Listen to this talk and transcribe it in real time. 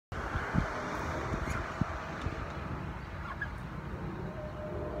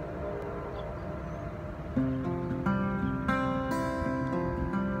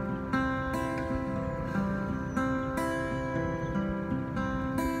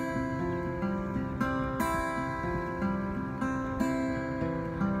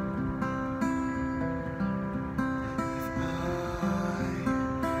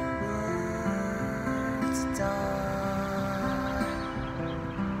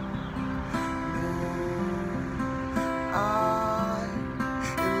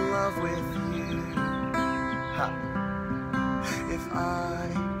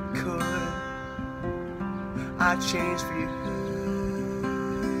I change for you.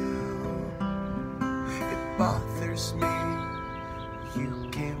 It bothers me you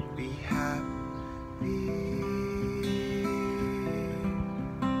can't be happy.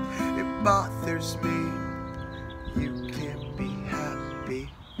 It bothers me you can't be happy.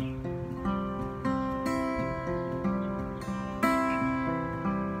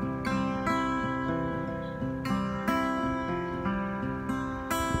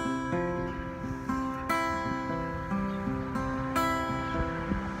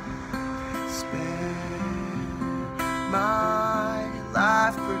 Spend my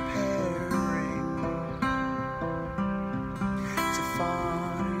life preparing to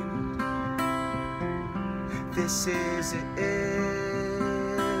find this is it.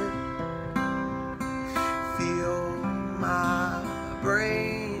 Feel my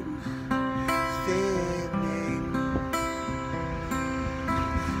brain thinning.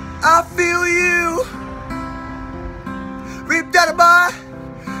 I feel you ripped out of my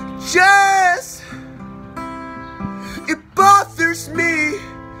chest. It bothers me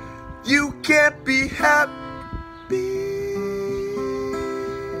you can't be happy.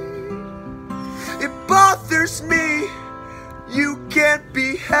 It bothers me you can't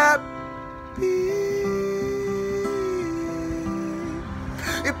be happy.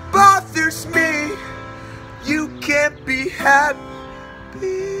 It bothers me you can't be happy.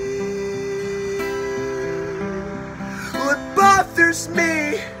 Well, it bothers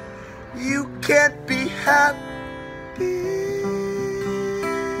me you can't be happy.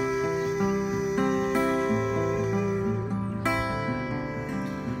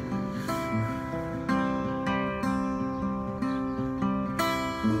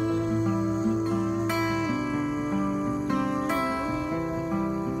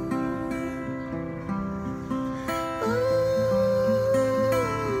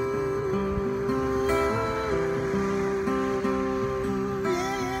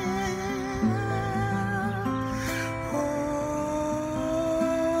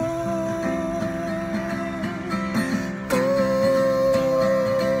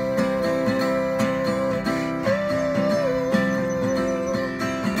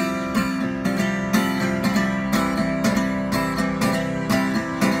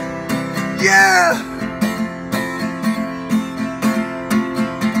 Yeah!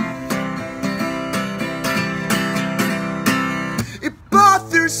 It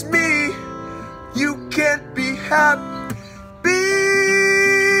bothers me you can't be happy.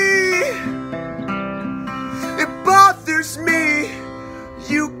 It bothers me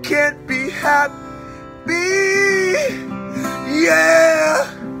you can't be happy. Yeah!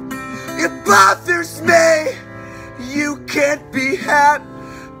 It bothers me you can't be happy.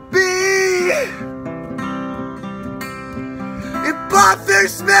 It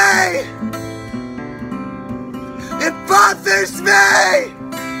bothers me. It bothers me.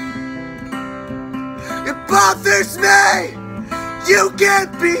 It bothers me. You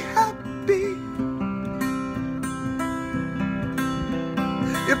can't be happy.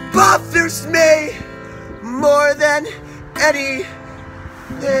 It bothers me more than anything.